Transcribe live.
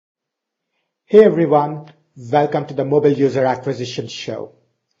Hey everyone, welcome to the Mobile User Acquisition Show.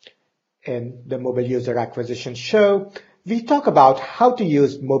 In the Mobile User Acquisition Show, we talk about how to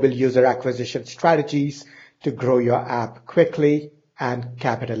use mobile user acquisition strategies to grow your app quickly and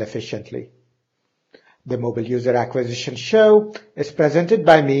capital efficiently. The Mobile User Acquisition Show is presented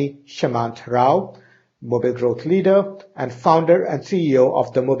by me, Shamant Rao, Mobile Growth Leader and founder and CEO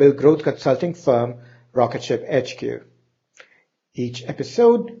of the mobile growth consulting firm Rocketship HQ. Each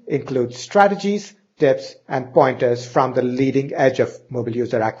episode includes strategies, tips, and pointers from the leading edge of mobile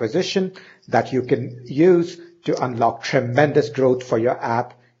user acquisition that you can use to unlock tremendous growth for your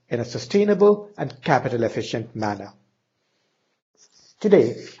app in a sustainable and capital efficient manner.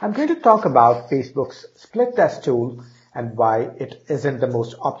 Today, I'm going to talk about Facebook's split test tool and why it isn't the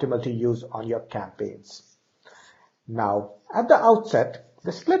most optimal to use on your campaigns. Now, at the outset,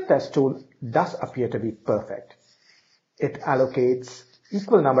 the split test tool does appear to be perfect. It allocates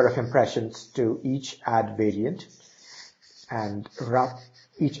equal number of impressions to each ad variant, and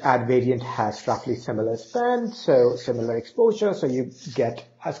each ad variant has roughly similar spend, so similar exposure, so you get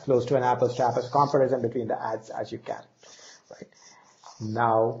as close to an apples to apples comparison between the ads as you can. Right?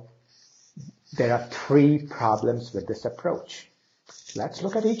 Now, there are three problems with this approach. Let's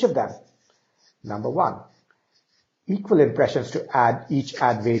look at each of them. Number one, equal impressions to each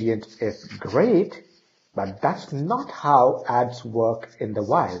ad variant is great, but that's not how ads work in the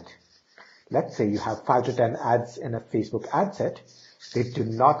wild. Let's say you have 5 to 10 ads in a Facebook ad set. They do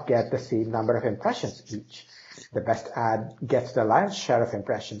not get the same number of impressions each. The best ad gets the lion's share of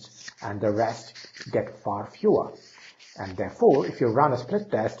impressions and the rest get far fewer. And therefore, if you run a split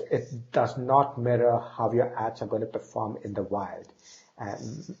test, it does not mirror how your ads are going to perform in the wild.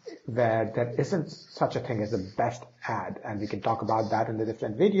 And where there isn't such a thing as the best ad, and we can talk about that in a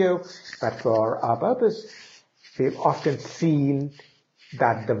different video, but for our purpose, we've often seen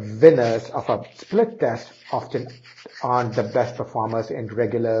that the winners of a split test often aren't the best performers in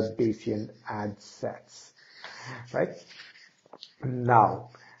regular Bayesian ad sets, right?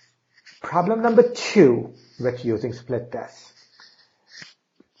 Now, problem number two with using split tests.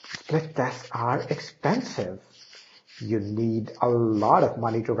 Split tests are expensive. You need a lot of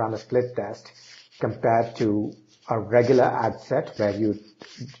money to run a split test compared to a regular ad set where you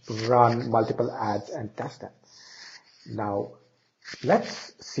run multiple ads and test them. Now,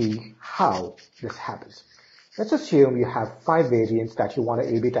 let's see how this happens. Let's assume you have 5 variants that you want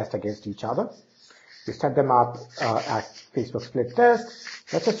to A/B test against each other. You set them up as Facebook split test.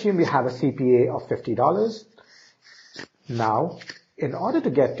 Let's assume you have a CPA of $50. Now, in order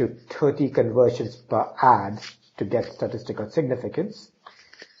to get to 30 conversions per ad, to get statistical significance,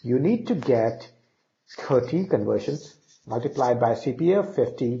 you need to get 30 conversions multiplied by a CPA of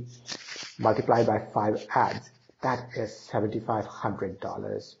 50 multiplied by 5 ads. That is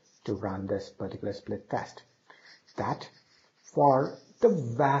 $7,500 to run this particular split test. That, for the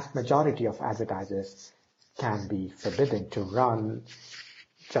vast majority of advertisers, can be forbidden to run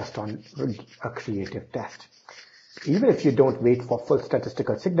just on a creative test. Even if you don't wait for full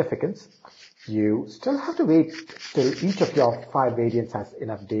statistical significance, you still have to wait till each of your 5 variants has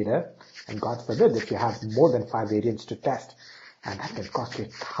enough data, and God forbid if you have more than 5 variants to test, and that can cost you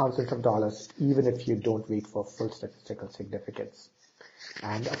thousands of dollars even if you don't wait for full statistical significance.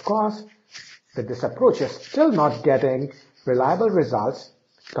 And of course, with this approach, you're still not getting reliable results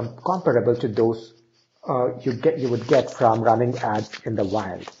comparable to those you would get from running ads in the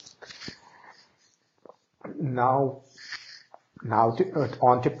wild. Now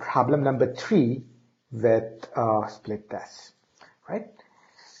on to problem number 3 with split tests, right?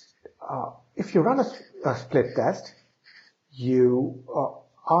 If you run a split test, you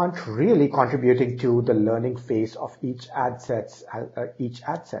aren't really contributing to the learning phase of each ad set.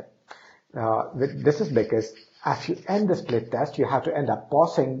 This is because as you end the split test, you have to end up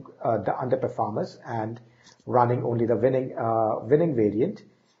pausing the underperformers and running only the winning variant.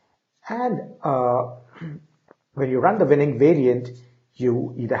 And when you run the winning variant,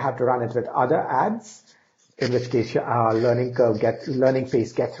 you either have to run it with other ads, in which case your learning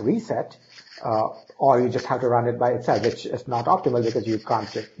phase gets reset, or you just have to run it by itself, which is not optimal because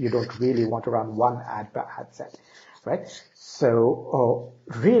you don't really want to run one ad per ad set, right? So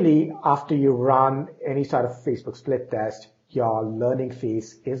really, after you run any sort of Facebook split test, your learning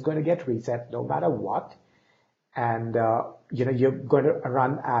phase is going to get reset no matter what. And you're going to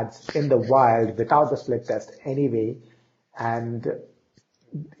run ads in the wild without the split test anyway, and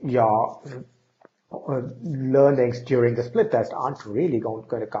your learnings during the split test aren't really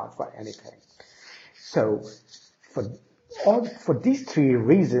going to count for anything. So for these 3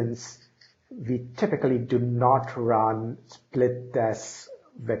 reasons, we typically do not run split tests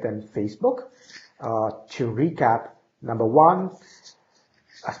within Facebook. To recap, number one,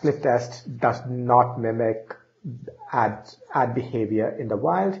 a split test does not mimic ad behavior in the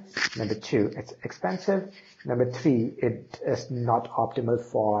wild. Number two, it's expensive. Number three, it is not optimal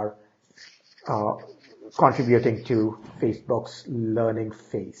for contributing to Facebook's learning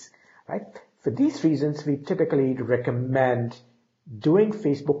phase, right? For these reasons, we typically recommend doing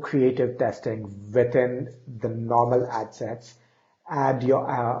Facebook creative testing within the normal ad sets. Add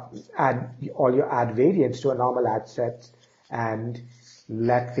all your ad variants to a normal ad set and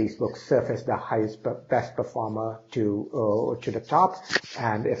let Facebook surface the best performer to the top.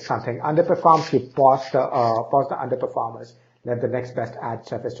 And if something underperforms, you pause the underperformers. Let the next best ad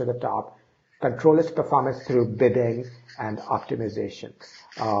surface to the top. Control its performance through bidding and optimization.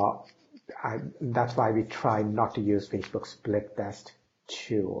 That's why we try not to use Facebook split test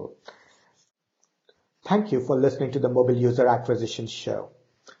tool. Thank you for listening to the Mobile User Acquisition Show.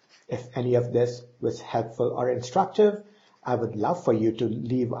 If any of this was helpful or instructive, I would love for you to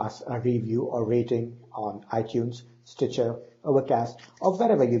leave us a review or rating on iTunes, Stitcher, Overcast, or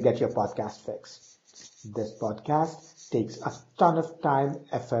wherever you get your podcast fix. This podcast takes a ton of time,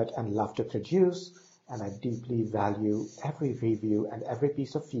 effort, and love to produce, and I deeply value every review and every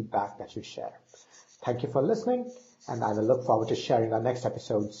piece of feedback that you share. Thank you for listening, and I will look forward to sharing our next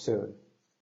episode soon.